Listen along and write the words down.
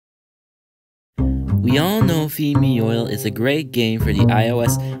We all know Feed Me Oil is a great game for the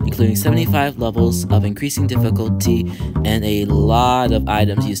iOS, including 75 levels of increasing difficulty and a lot of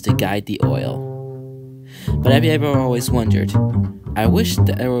items used to guide the oil. But have you ever always wondered, I wish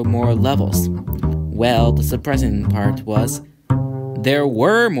there were more levels? Well, the surprising part was, there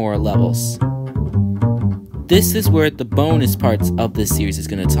were more levels. This is where the bonus parts of this series is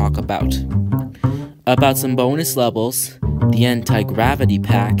going to talk about. About some bonus levels, the Antigravity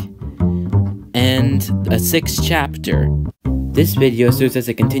Pack, and a 6th chapter. This video serves as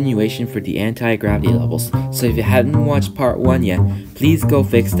a continuation for the anti-gravity levels, so if you haven't watched part 1 yet, please go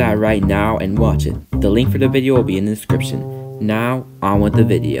fix that right now and watch it. The link for the video will be in the description. Now, on with the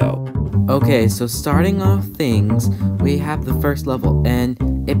video. Okay, so starting off things, we have the first level, and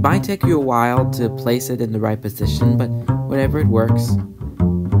it might take you a while to place it in the right position, but whatever, it works.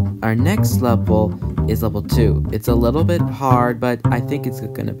 Our next level is level 2. It's a little bit hard, but I think it's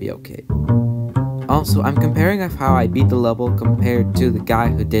gonna be okay. Also, I'm comparing of how I beat the level compared to the guy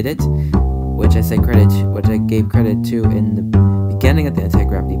who did it, which I gave credit to in the beginning of the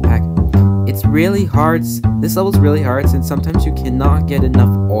anti-gravity pack. It's really hard. This level's really hard since sometimes you cannot get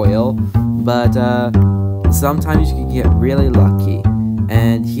enough oil, but sometimes you can get really lucky,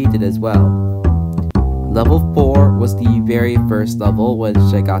 and he did as well. Level 4 was the very first level which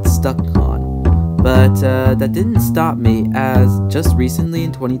I got stuck on. But that didn't stop me, as just recently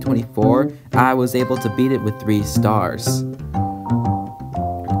in 2024, I was able to beat it with 3 stars.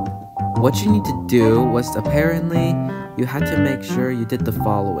 What you need to do was, apparently, you had to make sure you did the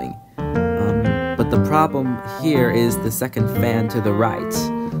following. But the problem here is the second fan to the right.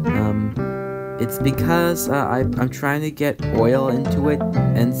 It's because I'm trying to get oil into it,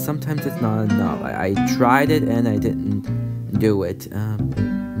 and sometimes it's not enough. I tried it and I didn't do it.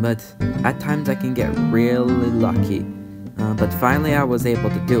 But at times I can get really lucky, but finally I was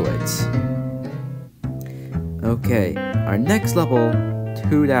able to do it. Okay, our next level,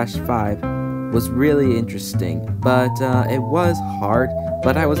 2-5, was really interesting, but it was hard,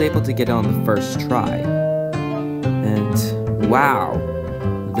 but I was able to get it on the first try. And wow,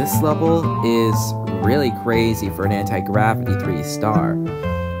 this level is really crazy for an anti-gravity 3-star.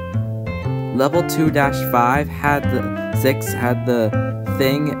 Level 2-5 had the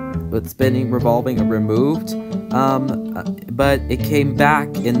thing with spinning, revolving, removed, but it came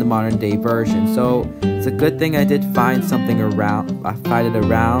back in the modern day version, so it's a good thing I did find something around.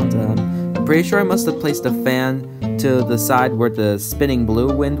 I'm pretty sure I must have placed a fan to the side where the spinning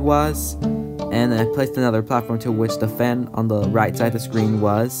blue wind was, and I placed another platform to which the fan on the right side of the screen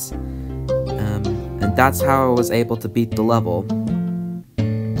was, and that's how I was able to beat the level.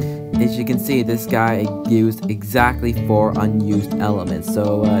 As you can see, this guy used exactly 4 unused elements,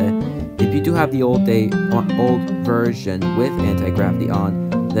 so if you do have the old version with anti-gravity on,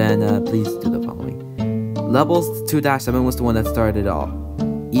 then please do the following. Levels 2-7 was the one that started it all.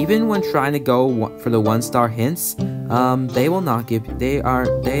 Even when trying to go for the 1-star hints, they will not give. They are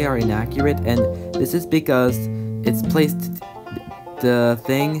inaccurate, and this is because it's placed.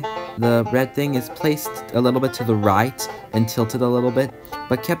 The red thing is placed a little bit to the right and tilted a little bit,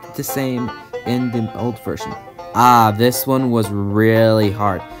 but kept the same in the old version. This one was really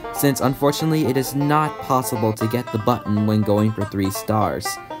hard, since unfortunately it is not possible to get the button when going for 3 stars,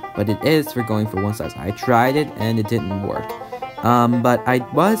 but it is for going for 1 star. I tried it and it didn't work, but I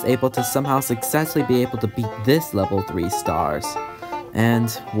was able to somehow successfully be able to beat this level 3 stars,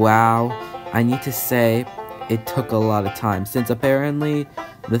 and wow, I need to say, it took a lot of time, since apparently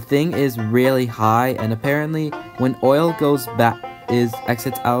the thing is really high, and apparently when oil goes back,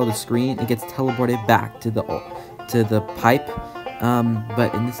 exits out of the screen, it gets teleported back to the pipe.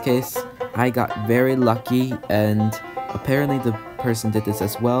 But in this case, I got very lucky, and apparently the person did this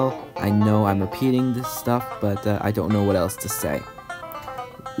as well. I know I'm repeating this stuff, but I don't know what else to say.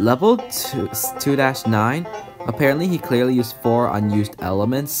 Level 2-9. Apparently he clearly used 4 unused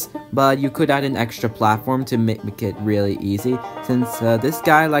elements, but you could add an extra platform to make it really easy, since this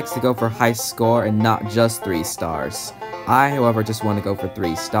guy likes to go for high score and not just 3 stars. I, however, just want to go for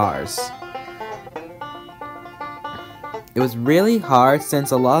 3 stars. It was really hard since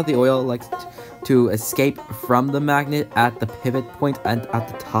a lot of the oil likes to escape from the magnet at the pivot point and at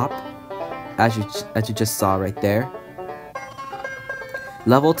the top, as you just saw right there.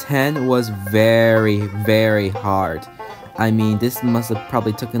 Level 10 was very, very hard. I mean, this must have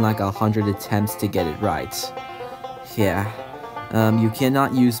probably taken like 100 attempts to get it right. Yeah. You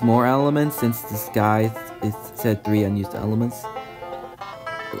cannot use more elements since this guy said 3 unused elements.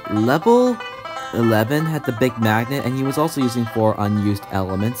 Level 11 had the big magnet, and he was also using 4 unused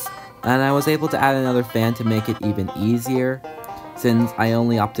elements. And I was able to add another fan to make it even easier. since I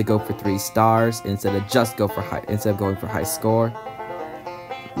only opt to go for 3 stars instead of going for high score.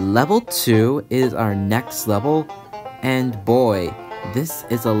 Level 2 is our next level, and boy, this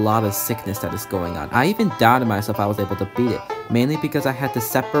is a lot of sickness that is going on. I even doubted myself I was able to beat it, mainly because I had to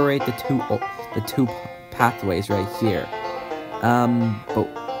separate the two pathways right here. But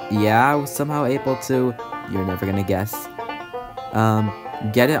yeah, I was somehow able to, you're never gonna guess,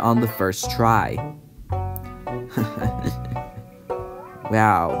 get it on the first try.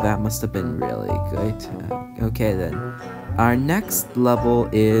 Wow, that must have been really good. Okay then. Our next level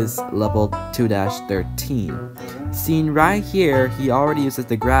is level 2-13. Seen right here, he already uses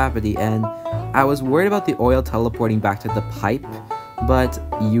the gravity, and I was worried about the oil teleporting back to the pipe, but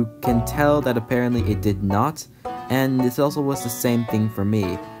you can tell that apparently it did not, and this also was the same thing for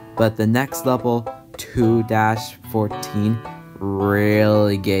me. But the next level, 2-14,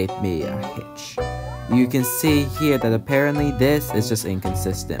 really gave me a hitch. You can see here that apparently this is just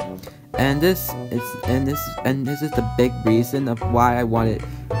inconsistent, and this is the big reason of why I wanted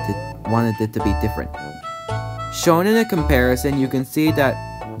it to be different. Shown in a comparison, you can see that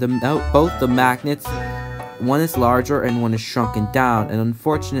both the magnets, one is larger and one is shrunken down, and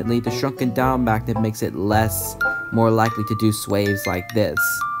unfortunately the shrunken down magnet makes it more likely to do sways like this,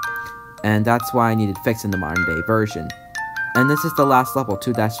 and that's why I needed fixed in the modern day version. And this is the last level,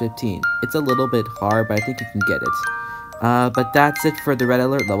 2-15. It's a little bit hard, but I think you can get it. But that's it for the Red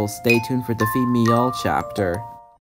Alert level. Stay tuned for the Feed Me All chapter.